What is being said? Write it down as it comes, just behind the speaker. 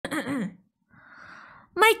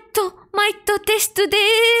Maito testo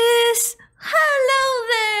des! Hello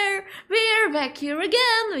there! We're back here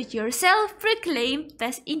again with your self-proclaimed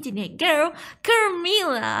best internet girl,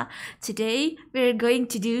 Carmilla. Today we're going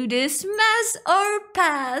to do the Smash or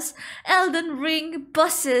Pass Elden Ring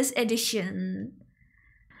Bosses Edition.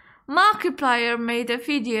 Markiplier made a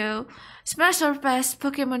video, Smash or Pass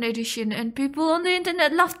Pokemon Edition, and people on the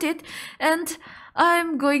internet loved it, and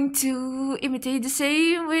I'm going to imitate the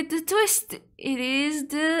same with the twist. It is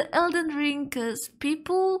the Elden Ring, cause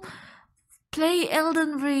people play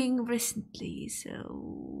Elden Ring recently,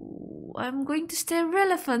 so I'm going to stay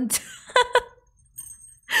relevant.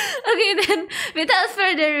 Okay then, without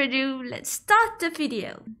further ado, let's start the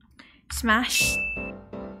video. Smash,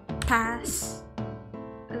 pass.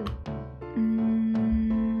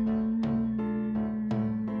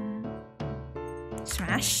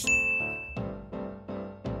 Smash.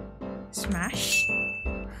 Smash.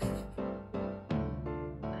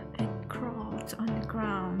 It crawled on the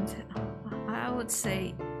ground. I would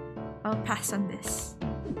say I'll pass on this.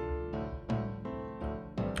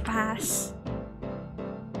 Pass.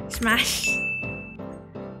 Smash.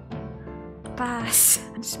 Pass.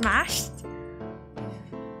 Smashed.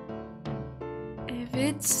 If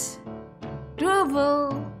it's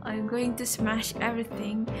doable, I'm going to smash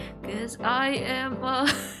everything because I am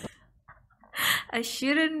I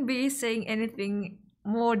shouldn't be saying anything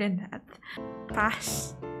more than that.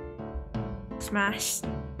 Pass. Smash.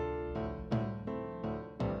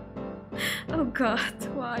 Oh god,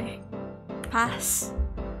 why? Pass.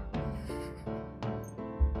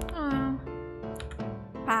 Oh.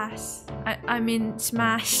 Pass. I mean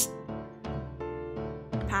smashed.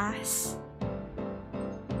 Pass.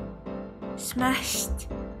 Smashed.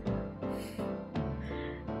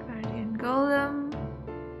 Guardian Golem.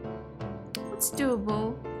 It's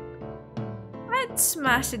doable. I'd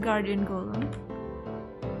smash the Guardian Golem.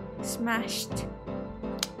 Smashed.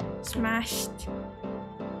 Smashed.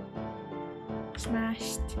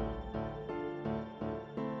 Smashed.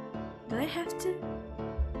 Do I have to?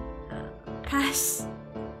 Pass.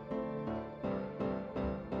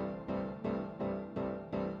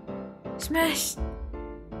 Smashed.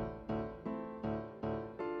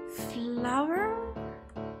 Flower?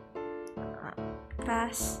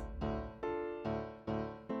 Pass.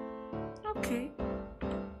 Okay.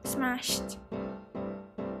 Smashed.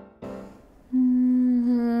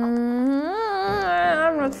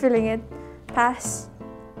 I'm not feeling it. Pass.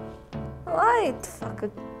 What? Fuck a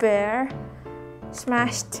bear.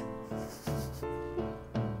 Smashed.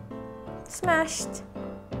 Smashed.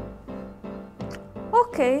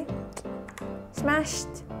 Okay.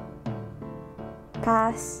 Smashed.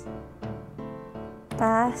 Pass.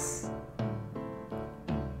 Pass.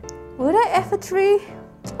 Would I F3?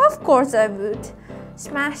 Of course I would.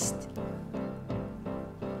 Smashed.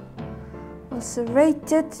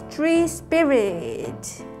 Ulcerated tree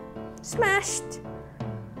spirit. Smashed.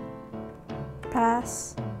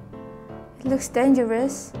 Pass. It looks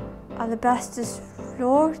dangerous. Alabaster's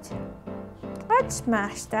Lord. I'd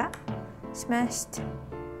smash that. Smashed.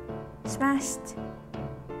 Smashed.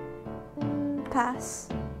 Pass.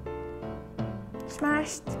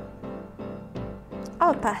 Smashed.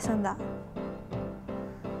 I'll pass on that.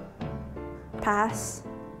 Pass.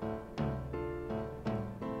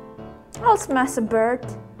 I'll smash a bird.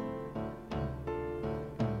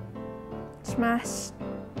 Smash.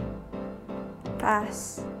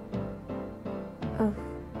 Pass. Oh.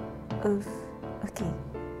 Oh. Okay.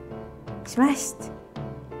 Smashed.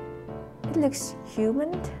 It looks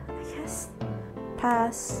human, I guess.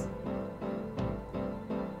 Pass.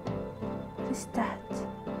 What is that?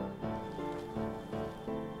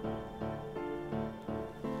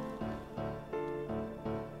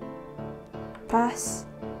 Pass.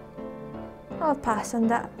 I'll pass on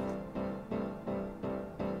that.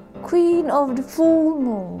 Queen of the full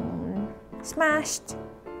moon. Smashed.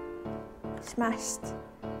 Smashed.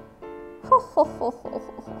 Ho ho ho ho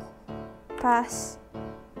ho. Pass.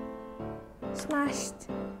 Smashed.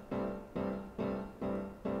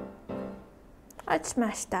 I'd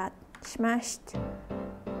smash that. Smashed.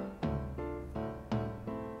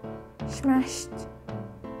 Smashed.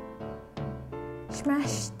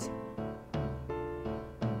 Smashed.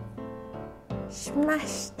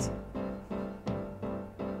 Smashed.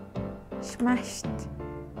 Smashed.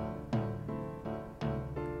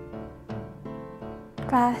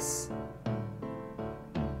 Pass.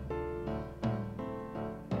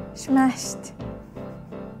 Smashed.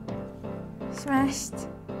 Smashed.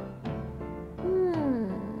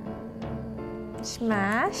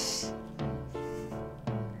 Smash.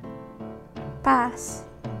 Pass.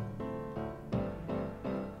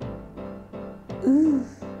 Ooh,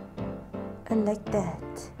 I like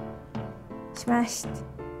that. Smashed.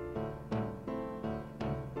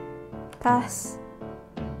 Pass.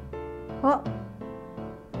 Oh,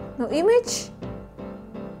 no image?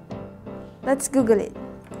 Let's Google it.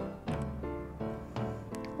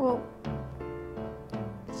 Oh,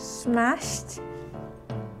 smashed.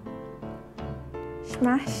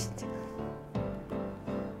 Smashed.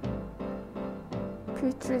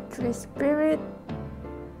 Putrid spirit.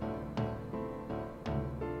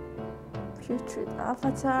 Putrid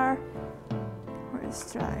avatar.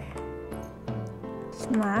 Let's try.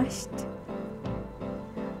 Smashed.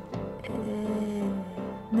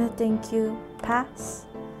 No thank you. Pass.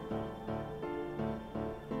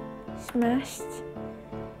 Smashed.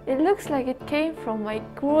 It looks like it came from my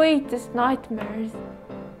greatest nightmares.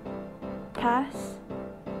 Pass.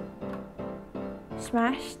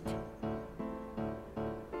 Smashed.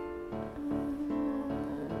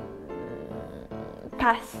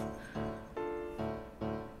 Pass.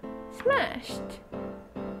 Smashed.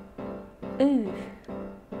 Ooh.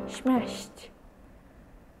 Smashed.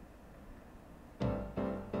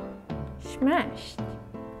 Smashed.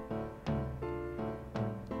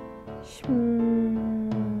 Smashed.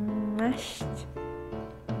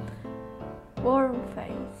 Warm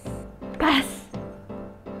face. Pass.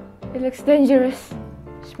 It looks dangerous.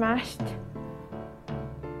 Smashed.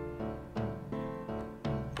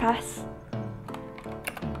 Pass.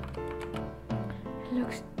 It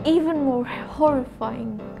looks even more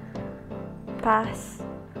horrifying. Pass.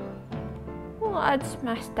 Oh, I'd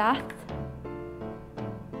smash that.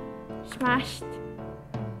 Smashed.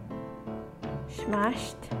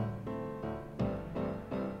 Smashed.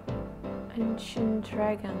 Ancient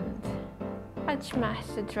dragon. I'd smash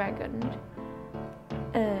the dragon.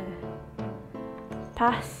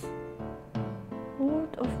 Pass.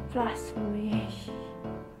 Word of blasphemy.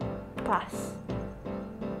 Pass.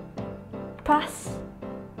 Pass.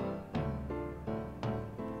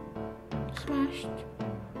 Smashed.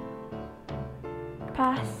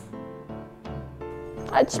 Pass.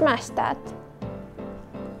 I'd smash that.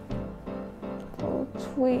 Oh,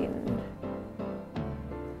 twin.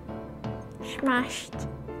 Smashed.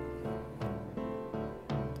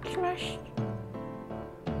 Smashed.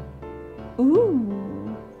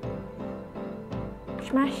 Ooh.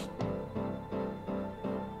 Smashed.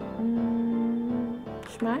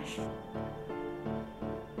 Smash.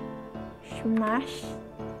 Smash.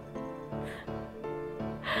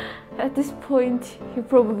 At this point, you're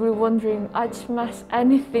probably wondering, I'd smash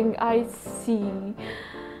anything I see.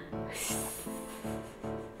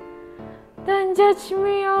 Don't judge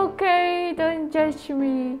me, okay? Don't judge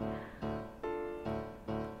me.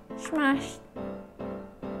 Smash.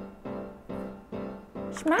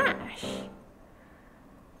 Smash.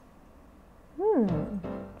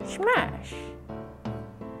 Smash.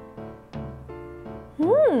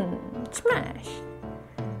 Smash.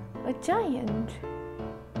 A giant.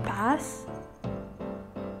 Pass.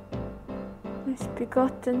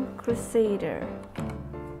 Misbegotten crusader.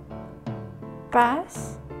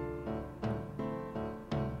 Pass.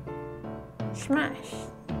 Smash.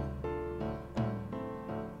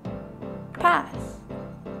 Pass.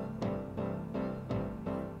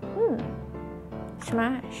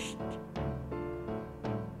 Smashed.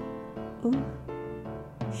 Ooh.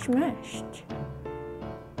 Smashed.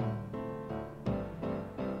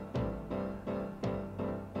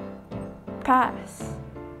 Pass.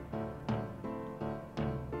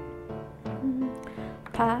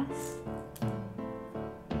 Pass.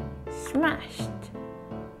 Smashed.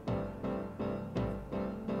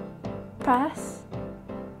 Pass.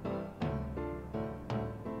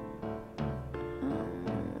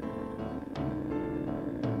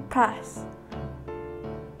 Pass.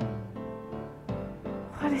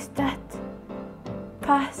 What is that?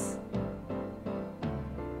 Pass.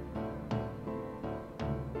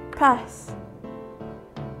 Pass.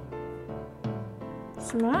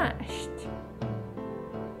 Smashed.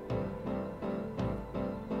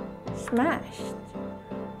 Smashed.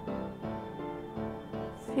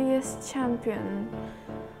 Fierce champion.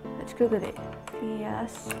 Let's Google it.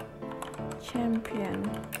 Fierce champion.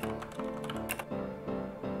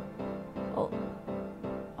 Oh,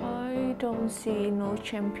 I don't see no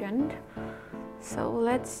champion. So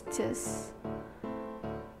let's just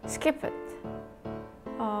skip it.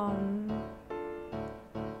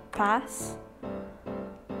 Pass.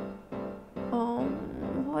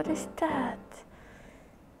 What is that?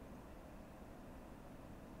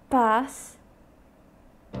 Pass.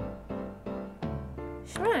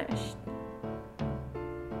 Smashed.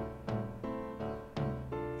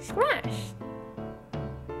 Smashed.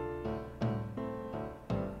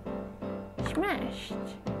 Smashed.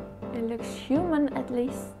 It looks human at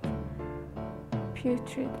least.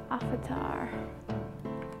 Putrid avatar.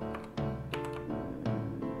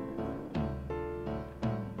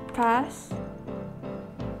 Pass.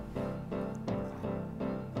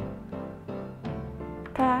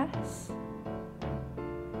 Pass.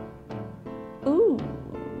 Ooh,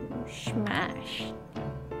 smashed.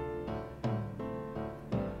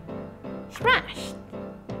 Smashed.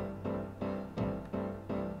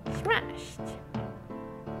 Smashed.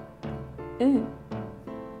 Ooh.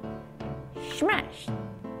 Smashed.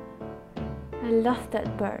 I love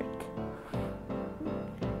that bird.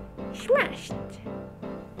 Smashed.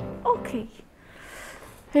 Okay.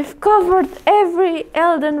 We've covered every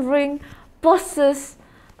Elden Ring bosses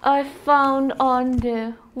I found on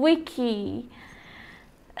the wiki.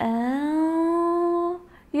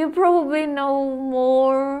 You probably know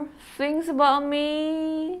more things about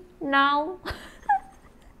me now.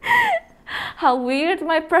 How weird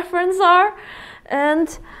my preferences are.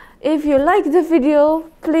 And if you like the video,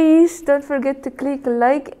 please don't forget to click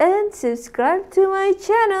like and subscribe to my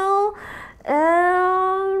channel.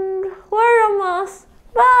 And we're almost.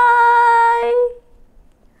 Bye!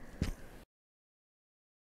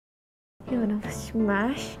 You wanna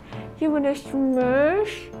smash? You wanna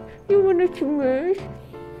smash? You wanna smash?